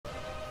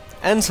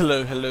And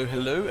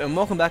hello, and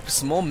welcome back to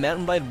some more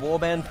Mount&blade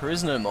Warband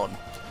Perisno mod,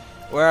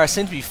 where I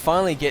seem to be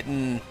finally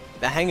getting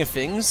the hang of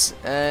things,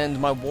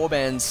 and my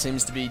warband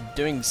seems to be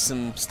doing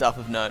some stuff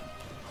of note.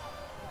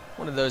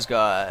 What are those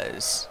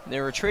guys?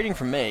 They're retreating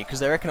from me, because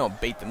they reckon I'll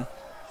beat them.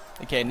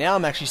 Okay, now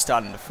I'm actually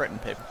starting to threaten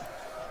people.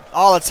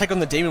 Oh, let's take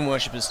on the demon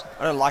worshippers.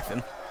 I don't like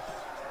them.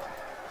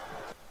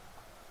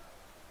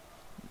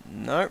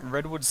 No,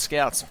 Redwood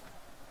Scouts.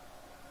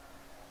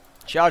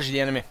 Charge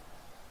the enemy.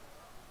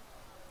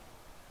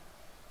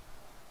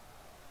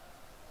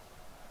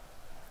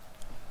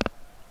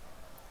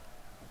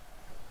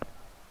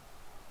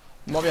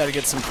 Might be able to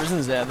get some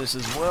prisoners out of this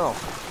as well.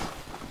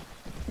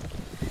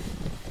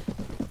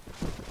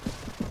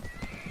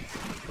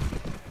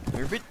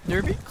 They're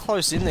a bit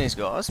close in, these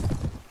guys.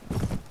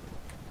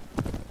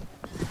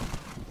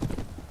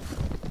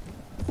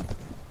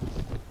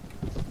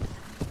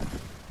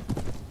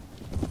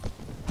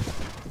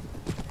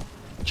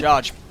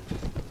 Charge.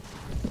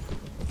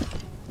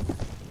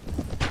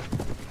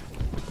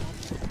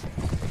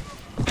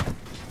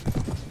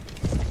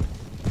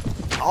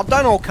 Oh,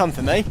 don't all come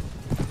for me.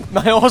 My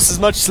horse is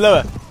much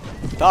slower.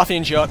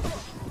 Parthian shot.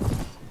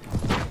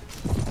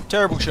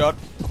 Terrible shot.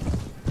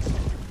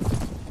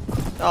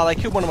 Oh, they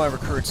killed one of my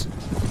recruits.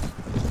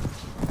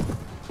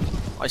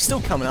 Oh, he's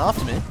still coming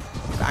after me.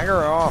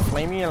 Bagger off,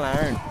 leave me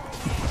alone.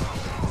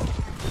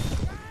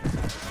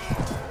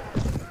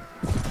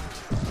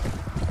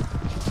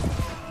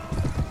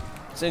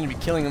 Seem to be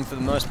killing him for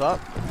the most part.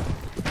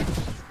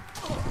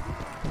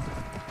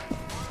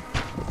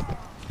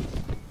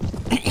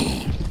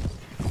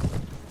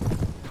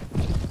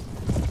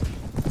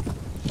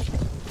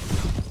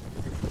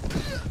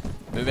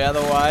 Move out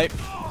of the way.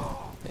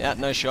 Yeah,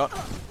 no shot.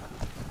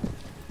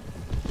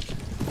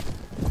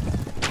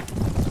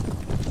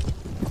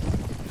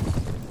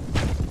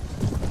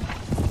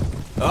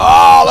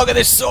 Oh, look at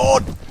this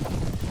sword!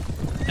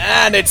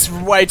 And it's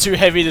way too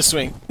heavy to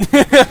swing.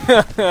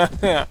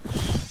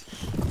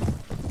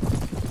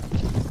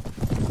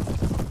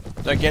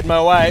 Don't get in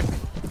my way.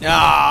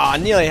 Ah, I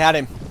nearly had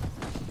him.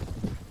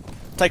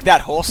 Take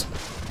that, horse.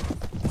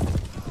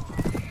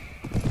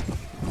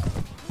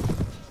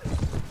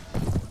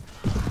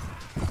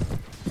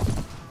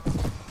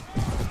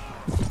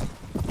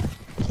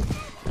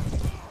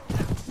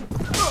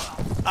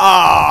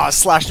 Ah,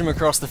 slashed him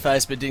across the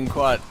face, but didn't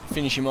quite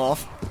finish him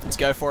off. Let's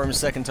go for him a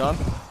second time.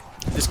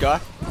 This guy.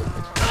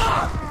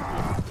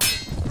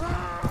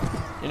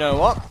 You know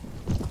what?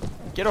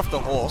 Get off the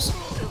horse.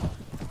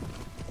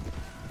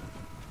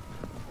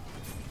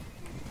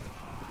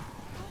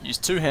 Use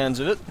two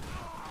hands of it.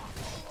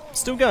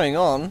 Still going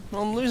on.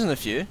 I'm losing a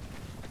few.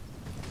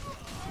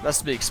 That's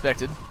to be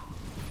expected.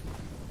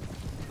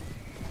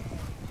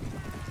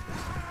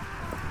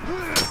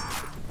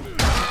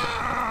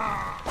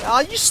 Ah,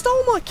 you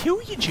stole my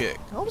kill, you jerk!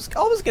 I was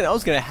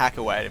gonna hack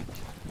away at him.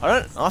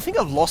 I think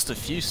I've lost a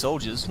few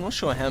soldiers. I'm not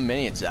sure how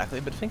many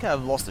exactly, but I think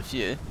I've lost a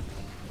few.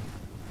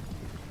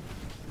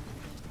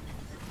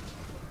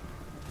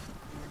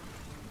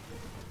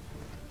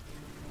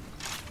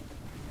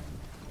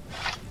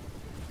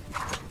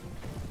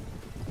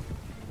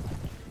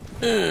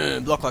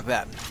 Block like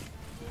that.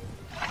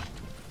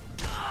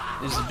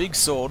 There's a big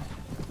sword.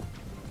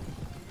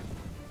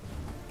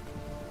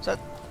 Is that?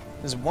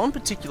 There's one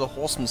particular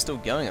horseman still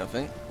going, I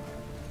think.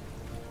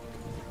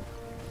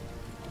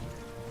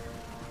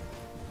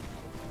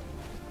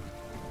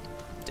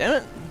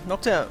 Damn it!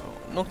 Knocked out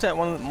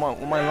one of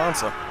my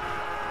lancer.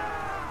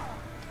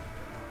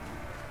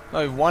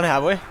 Oh, one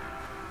have we?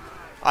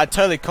 I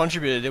totally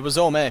contributed. It was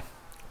all me.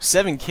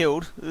 7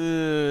 killed.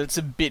 It's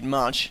a bit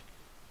much.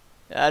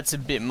 That's a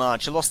bit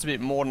much. I lost a bit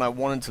more than I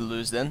wanted to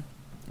lose then.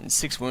 And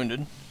 6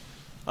 wounded.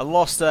 I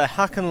lost a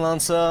Hakan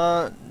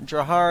Lancer,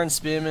 Draharan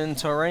Spearman,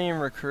 Tauranian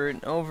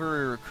Recruit,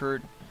 Elvery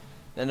Recruit,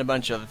 and a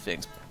bunch of other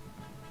things.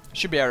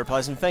 Should be able to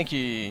replace them. Thank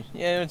you.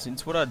 Yeah,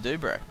 it's what I do,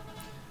 bro.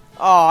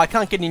 Oh, I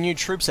can't get any new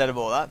troops out of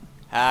all that.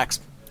 Hacks.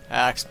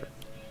 Hacks.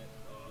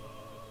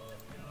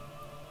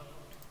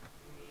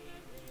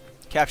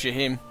 Capture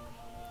him.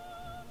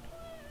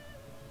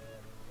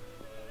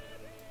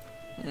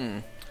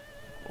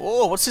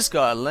 Oh, what's this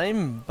guy?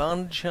 Lame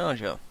Band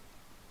Charger.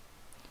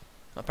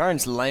 My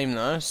parents lame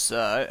though,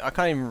 so I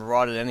can't even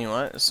ride it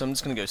anyway, so I'm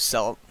just gonna go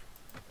sell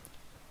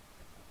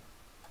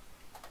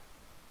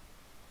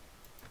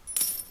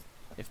it.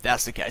 If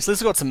that's the case.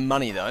 Let's got some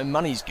money though.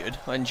 Money's good.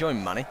 I enjoy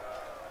money.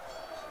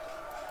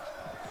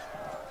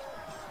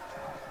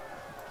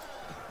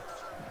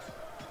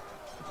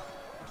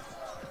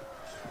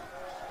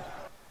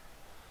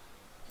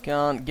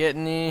 Can't get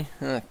any.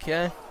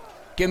 Okay.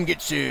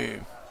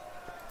 Gemgetsu.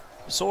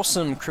 Saw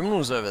some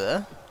criminals over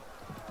there.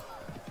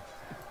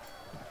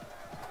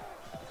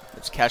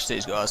 Let's catch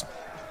these guys.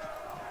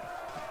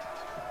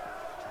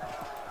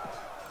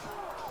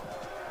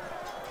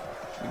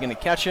 We're gonna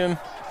catch him.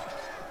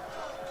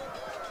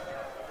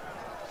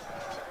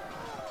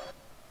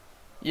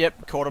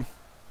 Yep, caught him.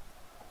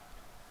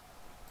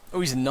 Oh,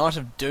 he's a Knight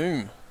of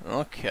Doom.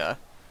 Okay.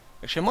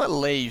 Actually, I might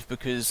leave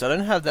because I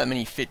don't have that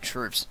many fit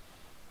troops.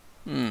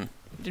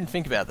 Didn't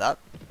think about that.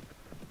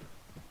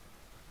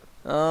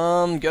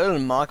 Go to the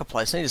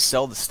marketplace. I need to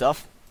sell the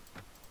stuff.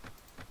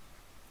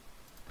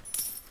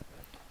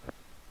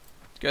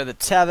 Go to the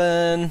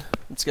tavern.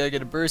 Let's go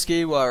get a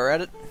brewski while we're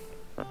at it.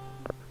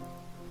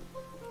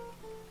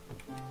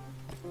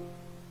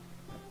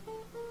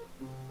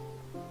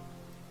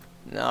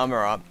 No, I'm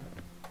alright.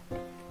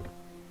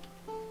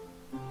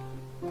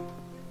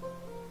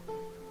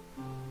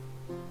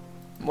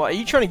 What, are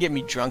you trying to get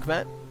me drunk,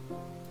 Matt?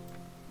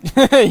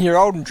 You're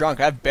old and drunk.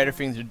 I have better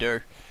things to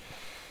do.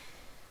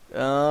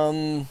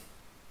 Let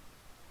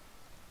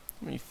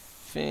me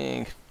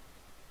think.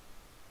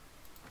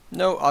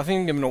 No, I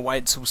think I'm gonna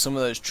wait till some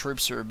of those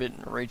troops are a bit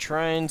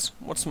retrained.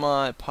 What's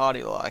my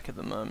party like at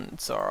the moment?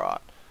 It's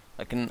alright.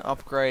 I can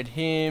upgrade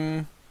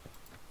him.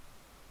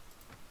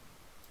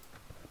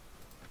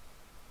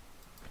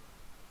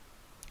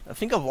 I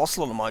think I've lost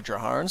a lot of my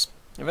Draharans.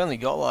 I've only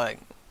got like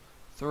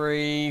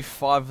 3,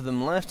 5 of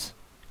them left.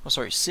 Oh,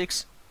 sorry,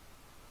 6.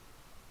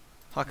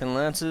 Huck and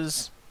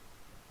Lancers.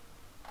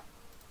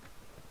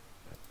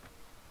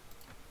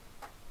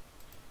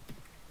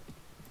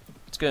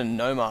 Let's go to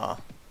Nomar.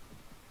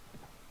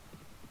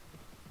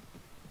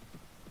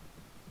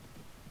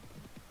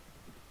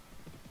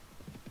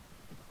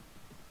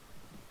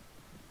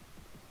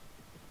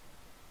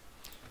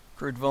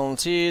 Recruit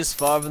volunteers,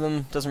 5 of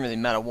them. Doesn't really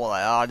matter what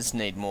they are, I just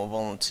need more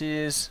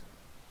volunteers.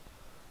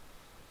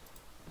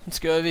 Let's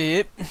go over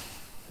here. Let's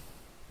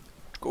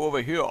go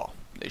over here,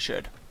 they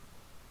said.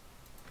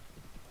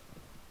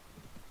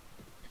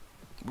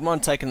 Wouldn't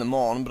mind taking them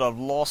on, but I've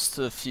lost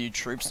a few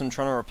troops. I'm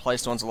trying to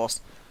replace the ones I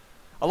lost.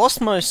 I lost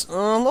most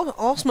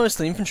of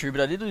the infantry, but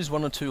I did lose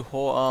 1 or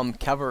 2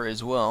 cavalry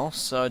as well,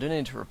 so I do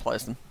need to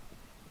replace them.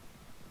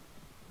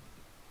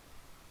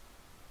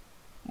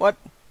 What?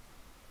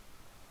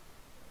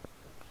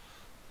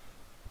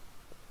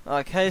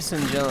 Case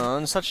and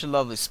John, such a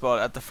lovely spot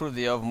at the foot of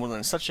the Elven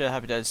Woodland. Such a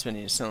happy day to spend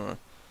here, summer.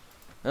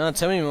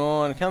 Tell me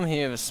more. I come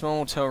here with a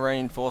small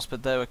Telranian force,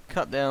 but they were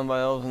cut down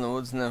by elves in the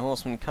woods, and their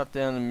horsemen cut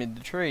down amid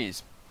the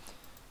trees.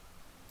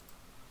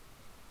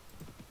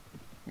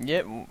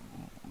 Yep.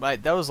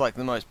 Mate, that was like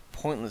the most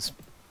pointless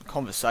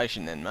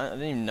conversation then, mate. I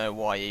didn't even know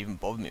why you even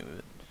bothered me with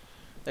it.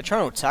 They're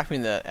trying to attack me,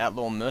 the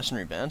outlaw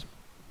mercenary band.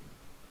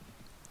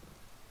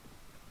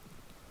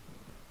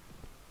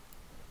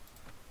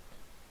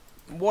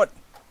 What?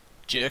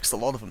 Jerks, a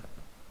lot of them.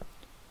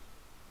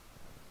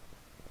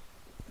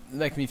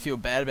 Making me feel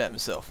bad about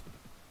myself.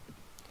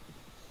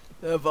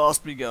 How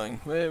fast are we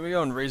going? We're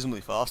going reasonably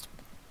fast.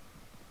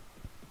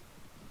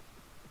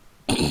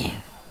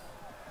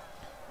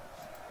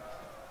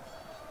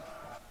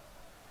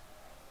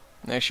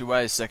 Actually,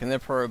 wait a second, they're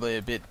probably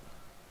a bit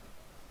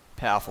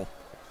powerful.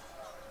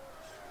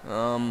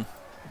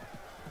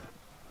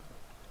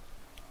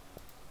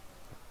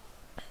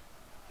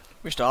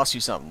 Wish to ask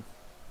you something.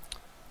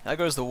 How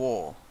goes the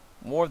war?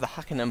 War of the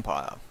Hakan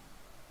Empire.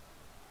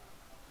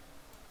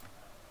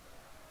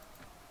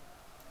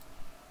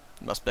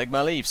 Must beg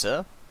my leave,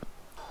 sir.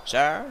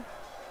 Sir?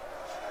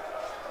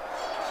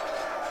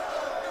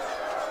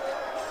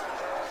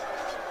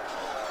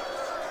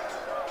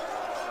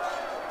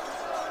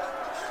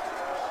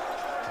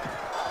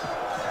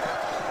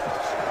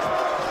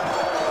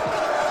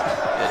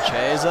 Get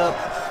chairs up.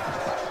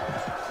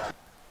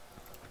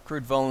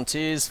 Recruit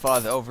volunteers,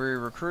 5 Elvery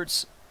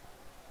recruits.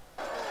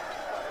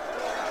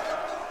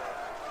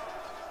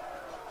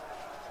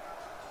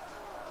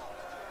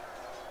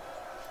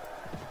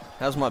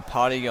 How's my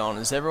party going?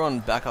 Is everyone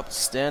back up to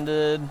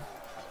standard?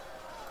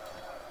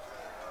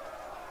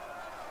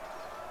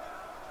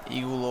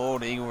 Eagle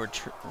Lord, Eagle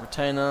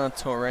Retainer,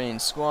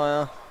 Tauranian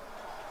Squire.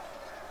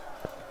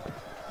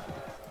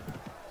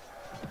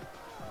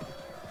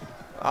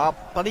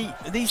 Buddy,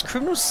 these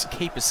criminals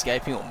keep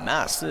escaping en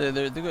masse. They're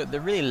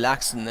really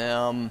lax in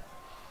their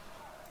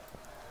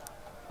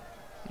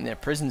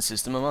prison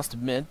system, I must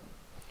admit.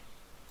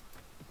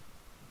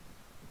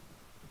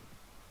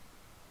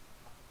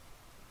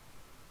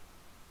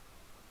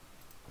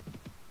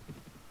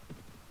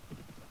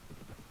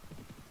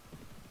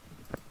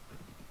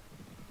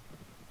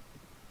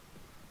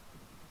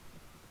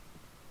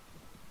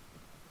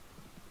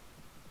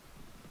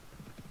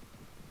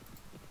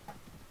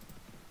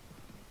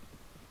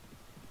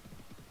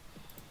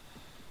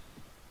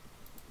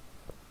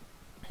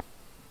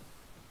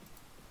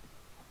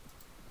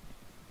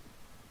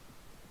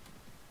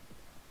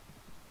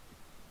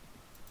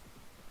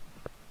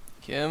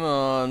 Come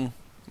on.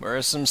 Where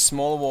are some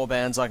smaller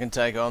warbands I can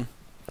take on?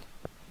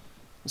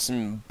 There's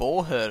some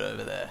boar herd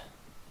over there.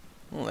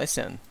 Oh, they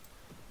sound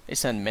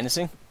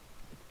menacing.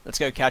 Let's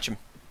go catch them.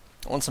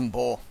 I want some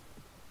boar.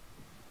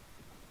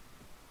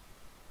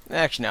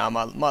 Actually, no, I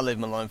might leave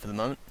them alone for the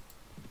moment.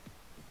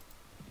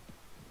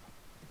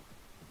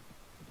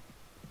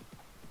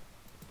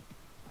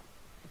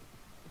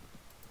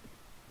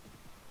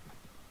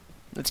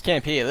 Let's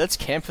camp here. Let's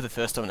camp for the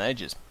first time in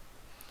ages.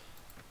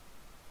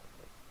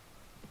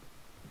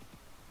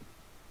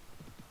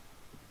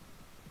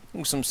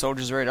 Ooh, some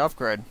soldiers ready to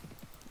upgrade.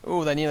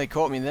 Ooh, they nearly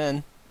caught me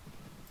then.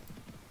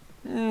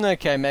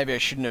 Okay, maybe I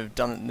shouldn't have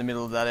done it in the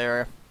middle of that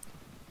area.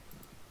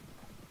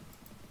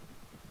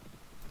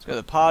 Let's go to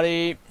the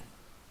party.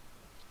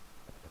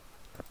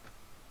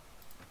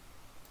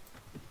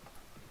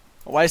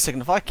 Oh, wait a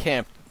second, if I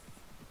camp,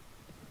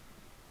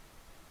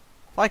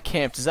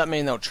 does that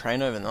mean they'll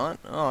train overnight?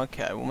 Oh,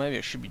 okay, well maybe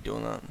I should be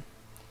doing that.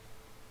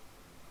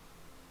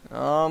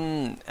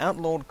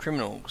 Outlawed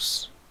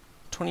criminals.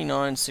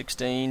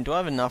 2916. Do I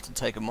have enough to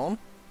take them on?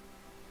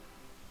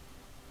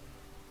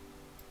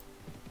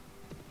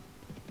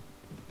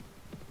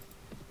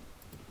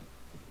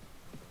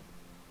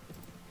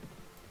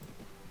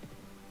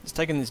 Let's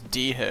take in this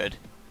deer herd,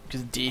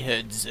 because the deer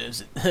herd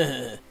deserves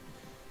it.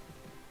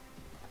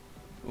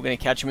 We're going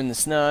to catch him in the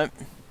snow.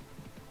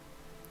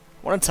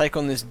 I want to take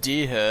on this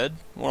deer herd.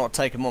 Well, not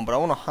take them on, but I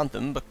want to hunt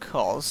them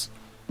because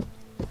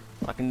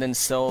I can then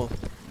sell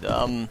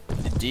the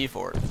deer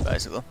for it,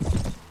 basically.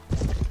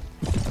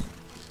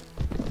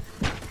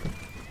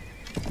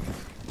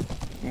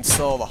 You can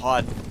sell the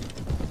hide.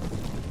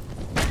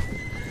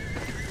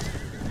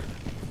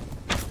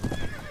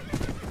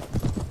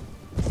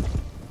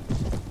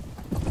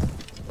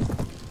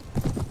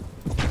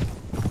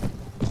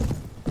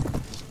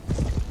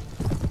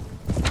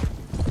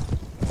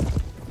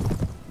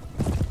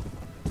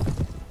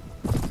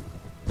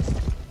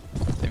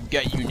 They've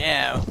got you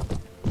now.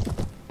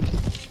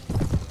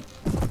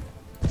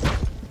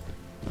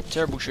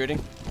 Terrible shooting.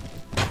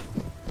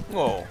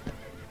 Whoa.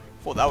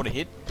 Thought that would have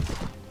hit.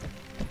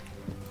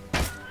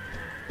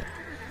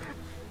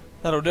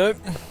 That'll do.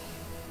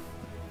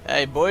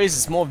 Hey boys,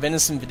 it's more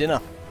venison for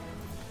dinner.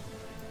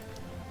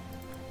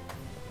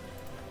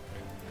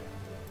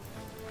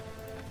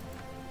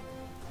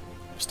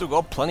 We've still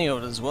got plenty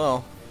of it as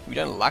well. We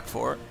don't lack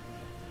for it.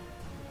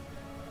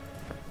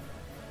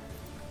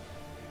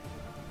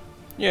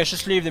 Yeah,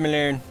 just leave them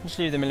alone. Just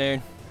leave them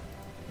alone.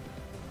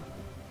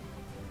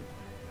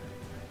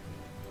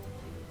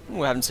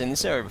 We haven't seen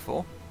this area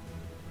before.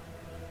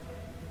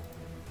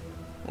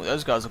 Well,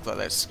 those guys look like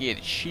they're scared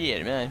as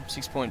shit, man.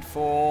 6.4,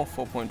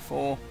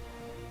 4.4.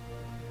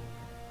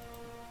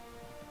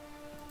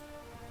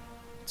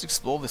 Let's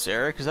explore this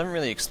area, because I haven't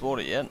really explored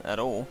it yet, at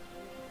all.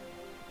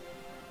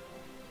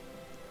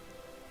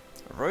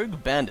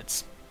 Rogue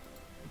bandits.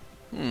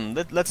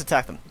 Let's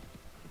attack them.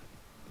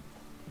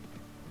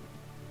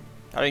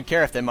 I don't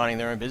care if they're minding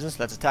their own business,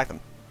 let's attack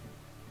them.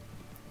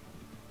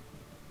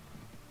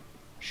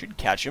 Should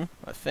catch him,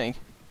 I think.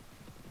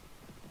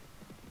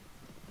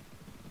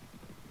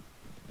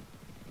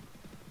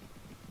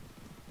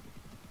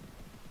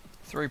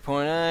 .8,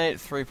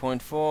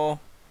 3.4.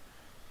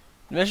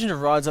 The messenger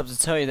rides up to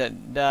tell you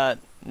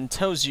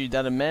tells you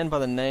that a man by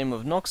the name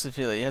of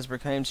Noxophilia has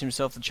proclaimed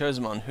himself the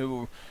chosen one, who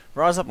will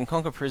rise up and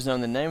conquer Perisno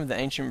in the name of the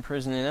ancient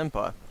Perisnian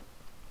Empire.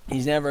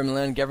 He's now roaming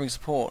land gathering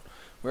support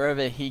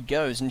wherever he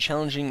goes and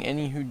challenging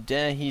any who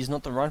dare he is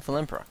not the rightful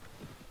emperor.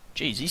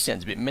 Jeez, he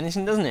sounds a bit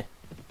menacing, doesn't he?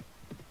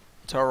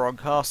 Torog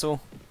Castle.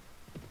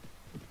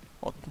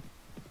 What?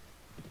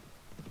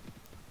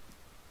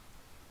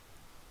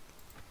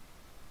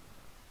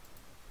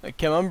 Hey,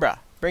 come on, bruh.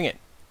 Bring it.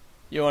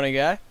 You wanna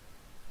go?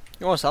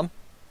 You want some?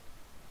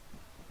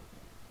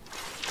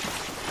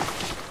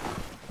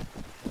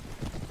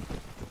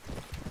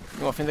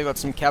 Oh, I think they got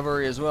some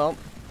cavalry as well.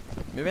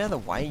 Move out of the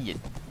way, you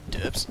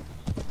derps.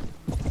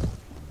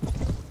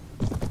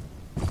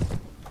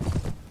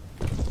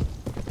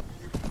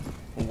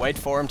 We'll wait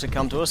for him to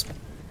come to us.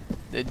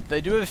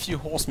 They do have a few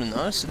horsemen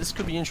though, so this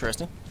could be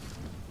interesting.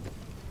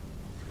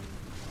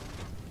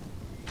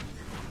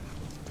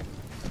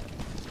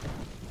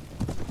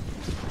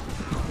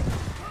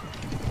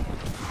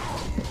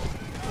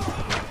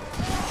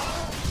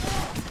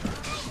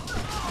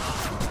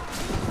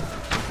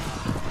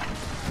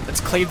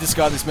 Let's cleave this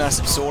guy with this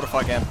massive sword if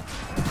I can.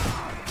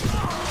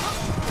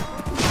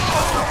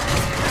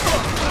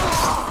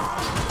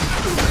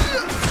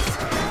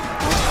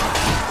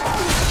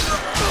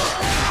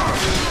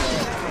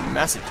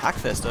 Massive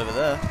hackfest over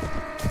there.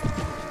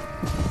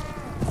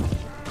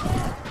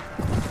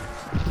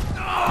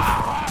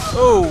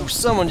 Oh,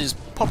 someone just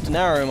popped an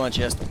arrow in my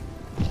chest.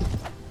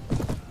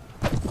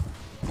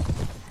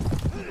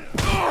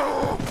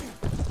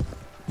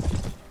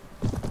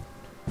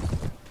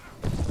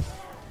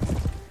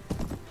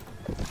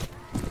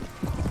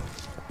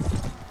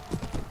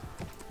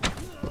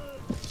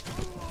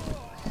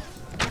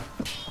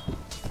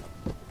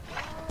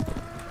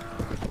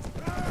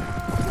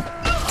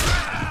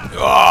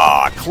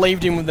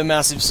 Cleaved him with the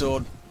massive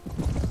sword.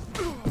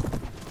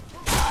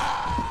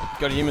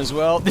 Got him as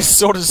well. This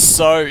sword is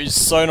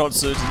so not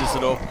suited to this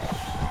at all.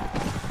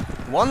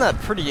 Won that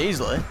pretty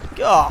easily.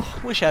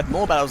 Oh, wish I had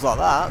more battles like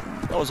that.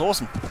 That was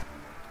awesome.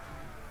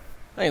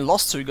 I only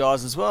lost 2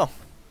 guys as well.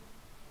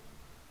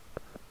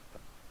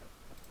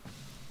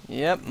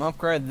 Yep,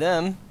 upgrade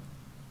them.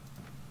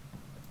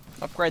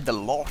 Upgrade the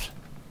lot.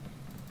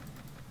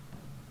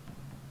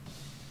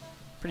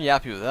 Pretty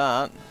happy with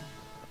that.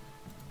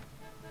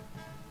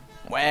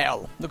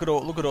 Wow, look at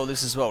all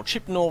this as well.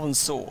 Chipped Northern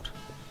Sword.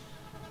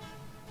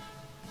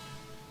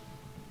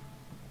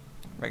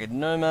 Ragged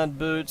Nomad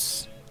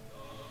boots.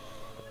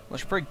 I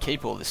should probably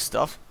keep all this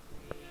stuff.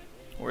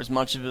 Or as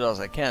much of it as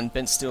I can.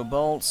 Bent steel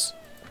bolts.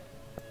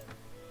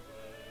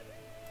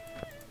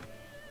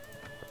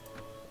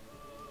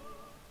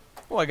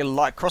 Oh, I get a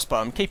light crossbow.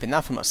 I'm keeping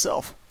that for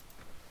myself.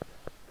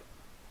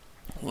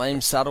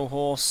 Lame saddle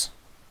horse.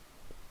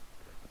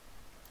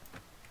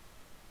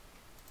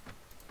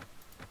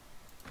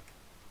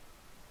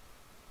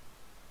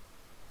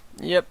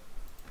 Yep.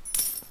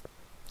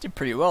 Did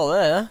pretty well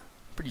there.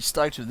 Pretty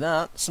stoked with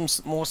that. Some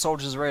more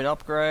soldiers ready to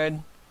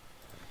upgrade.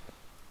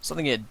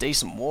 Starting to get a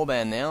decent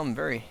warband now. I'm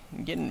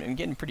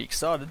getting pretty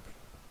excited.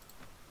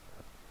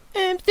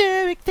 I'm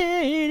so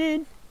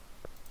excited.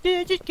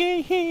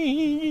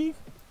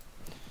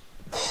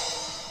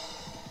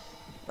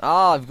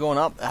 Ah, I've gone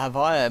up, have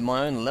I, at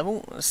my own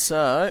level?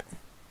 So,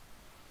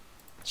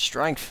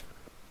 strength.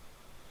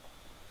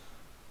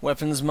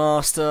 Weapons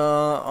master,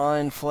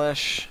 iron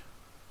flesh.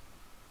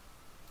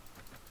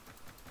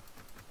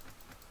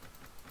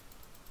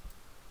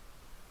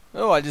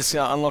 Oh, I just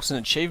unlocked an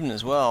achievement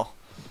as well.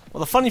 Well,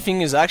 the funny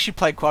thing is, I actually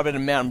played quite a bit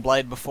of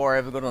Mount&blade before I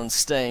ever got it on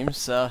Steam,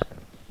 so...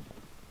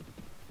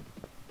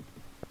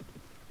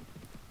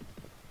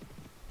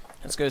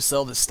 let's go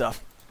sell this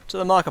stuff. To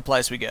the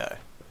marketplace we go.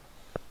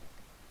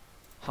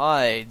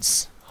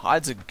 Hides.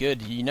 Hides are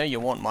good. You know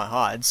you want my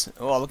hides.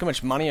 Oh, look how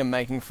much money I'm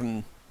making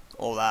from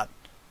all that.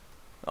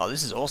 Oh,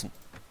 this is awesome.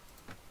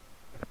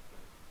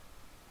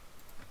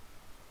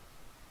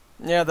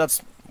 Yeah,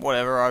 that's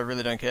whatever. I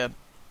really don't care.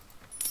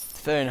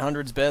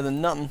 1300's better than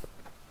nothing.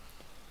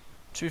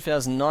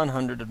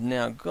 2,900 I've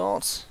now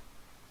got.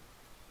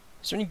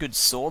 Is there any good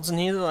swords in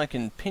here that I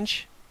can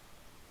pinch?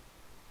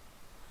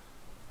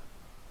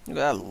 Look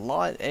at that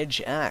light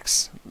edge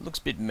axe. It looks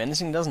a bit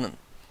menacing, doesn't it?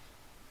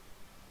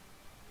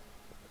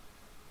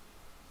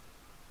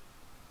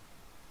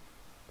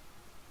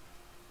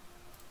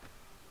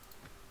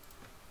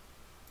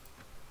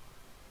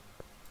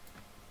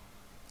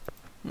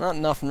 Not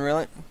nothing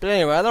really. But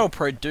anyway, that'll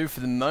probably do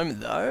for the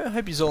moment though. I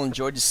hope you all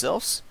enjoyed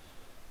yourselves.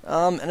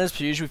 And as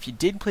per usual, if you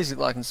did, please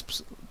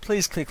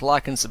click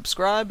like and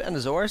subscribe. And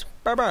as always,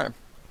 bye bye.